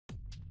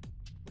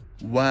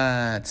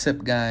What's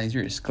up guys,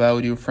 here's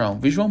Claudio from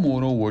Visual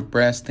Model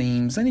WordPress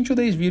themes, and in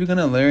today's video we're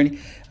gonna learn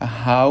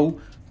how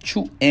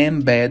to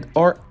embed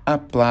or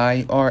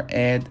apply or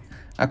add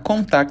a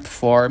contact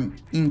form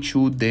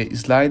into the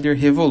Slider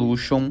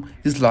Revolution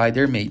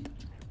slider made.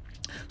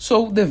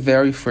 So the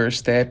very first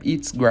step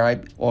is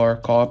grab or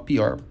copy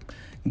or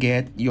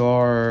get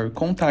your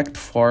contact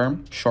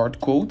form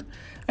shortcode.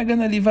 I'm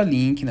gonna leave a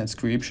link in the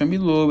description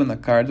below and a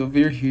card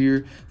over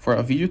here for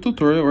a video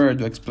tutorial where I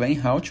do explain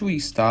how to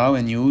install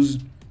and use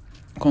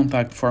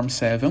contact form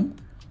 7.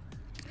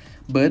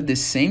 But the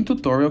same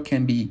tutorial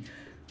can be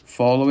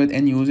followed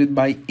and used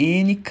by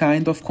any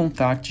kind of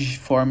contact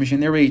form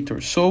generator.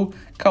 So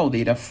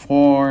Caldera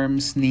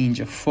Forms,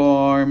 Ninja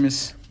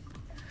Forms,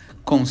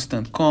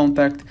 Constant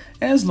Contact.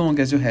 As long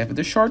as you have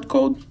the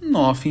shortcode,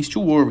 nothing's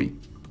to worry.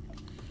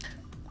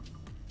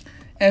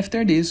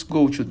 After this,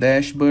 go to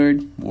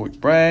Dashboard,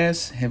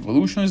 WordPress,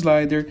 Revolution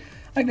Slider.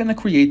 I'm gonna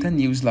create a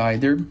new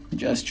slider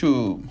just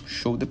to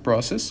show the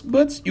process,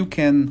 but you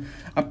can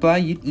apply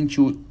it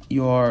into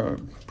your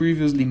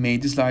previously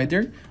made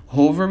slider,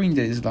 hovering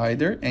the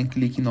slider and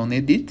clicking on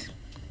Edit.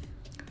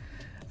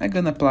 I'm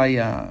gonna apply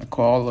a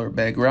color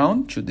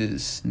background to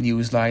this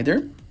new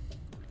slider,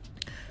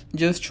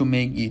 just to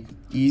make it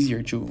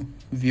easier to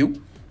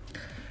view.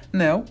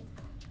 Now,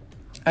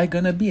 I'm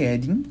gonna be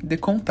adding the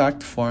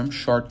contact form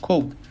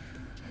shortcode.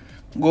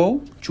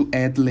 Go to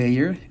Add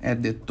Layer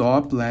at the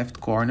top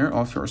left corner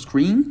of your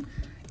screen,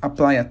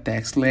 apply a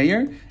text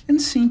layer,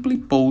 and simply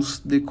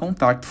post the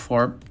contact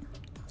form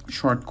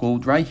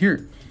shortcode right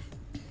here.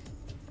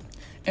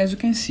 As you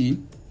can see,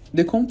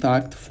 the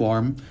contact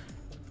form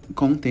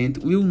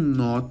content will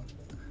not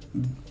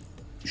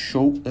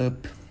show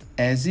up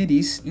as it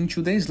is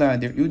into the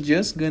slider. You're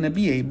just gonna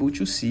be able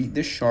to see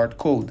the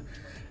shortcode.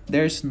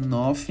 There's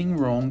nothing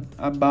wrong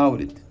about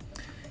it.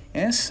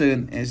 As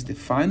soon as the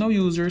final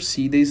user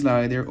see the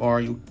slider or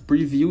you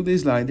preview the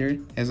slider,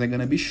 as I'm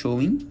gonna be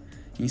showing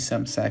in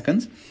some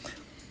seconds,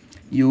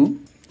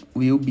 you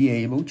will be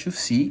able to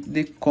see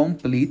the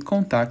complete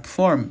contact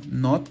form,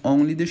 not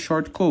only the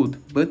shortcode,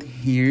 but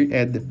here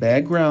at the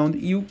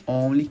background you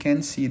only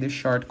can see the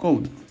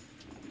shortcode.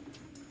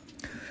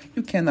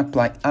 You can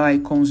apply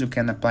icons, you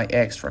can apply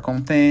extra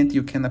content,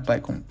 you can apply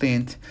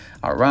content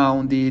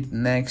around it,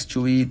 next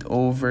to it,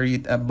 over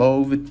it,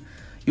 above it.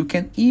 You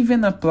can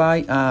even apply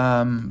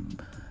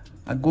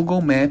a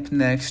Google map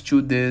next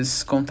to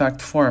this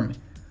contact form,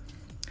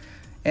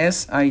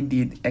 as I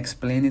did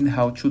explaining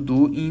how to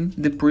do in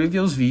the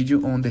previous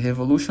video on the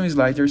Revolution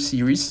Slider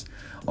series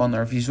on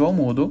our Visual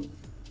Model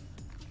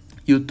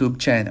YouTube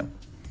channel.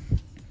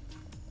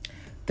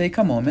 Take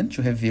a moment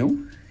to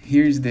review.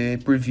 Here's the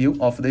preview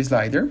of the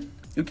slider.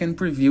 You can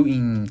preview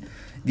in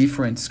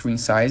different screen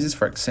sizes,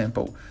 for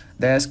example,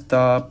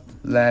 desktop,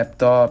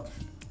 laptop,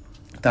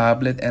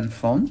 tablet, and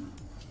phone.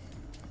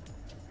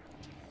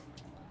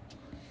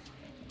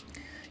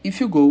 If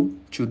you go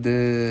to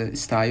the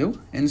style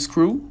and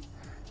scroll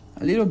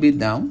a little bit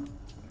down,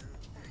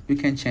 you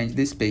can change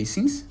the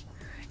spacings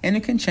and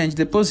you can change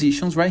the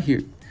positions right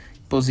here.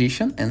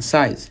 Position and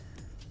size.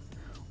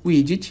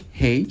 Widget,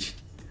 height,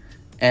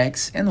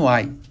 X and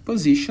Y,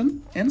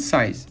 position and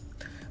size.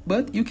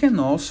 But you can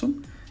also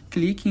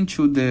click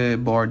into the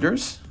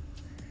borders,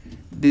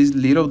 these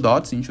little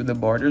dots into the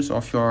borders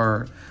of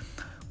your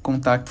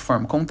contact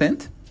form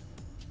content.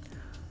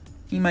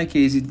 In my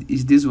case, it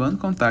is this one,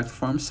 contact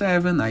form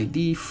 7,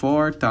 ID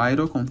 4,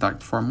 title,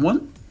 contact form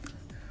 1.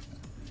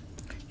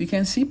 You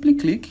can simply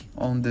click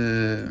on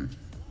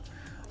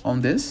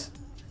this,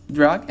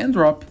 drag and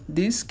drop.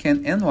 This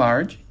can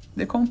enlarge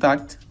the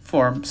contact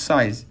form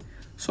size,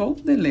 so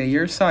the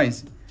layer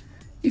size.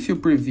 If you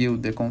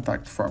preview the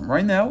contact form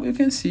right now, you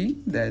can see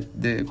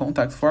that the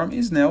contact form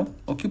is now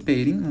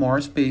occupying more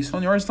space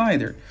on your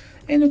slider,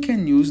 and you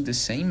can use the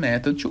same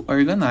method to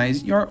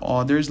organize your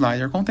other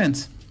slider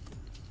contents.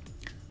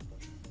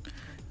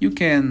 You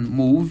can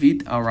move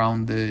it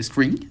around the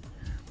screen.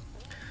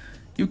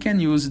 You can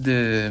use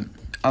the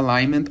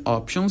alignment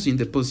options in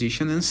the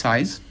position and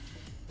size,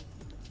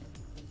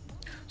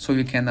 so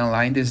you can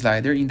align the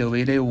slider in the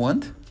way that you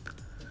want.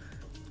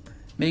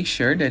 Make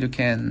sure that you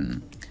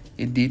can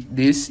edit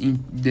this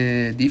in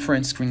the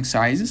different screen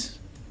sizes.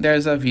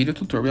 There's a video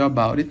tutorial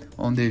about it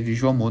on the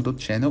Visual Model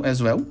channel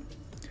as well.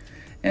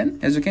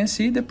 And as you can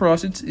see, the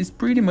process is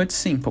pretty much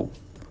simple.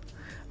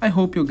 I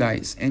hope you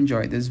guys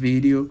enjoyed this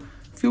video.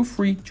 Feel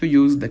free to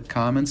use the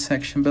comment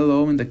section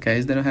below in the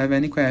case that you have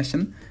any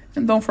question.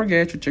 And don't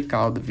forget to check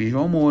out the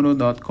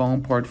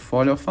visualmodel.com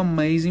portfolio of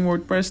amazing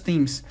WordPress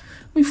themes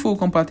with full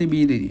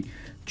compatibility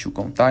to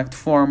contact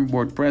form,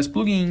 WordPress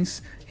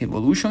plugins,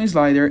 Revolution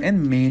Slider,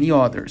 and many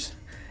others.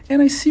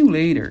 And I see you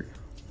later.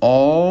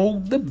 All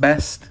the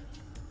best!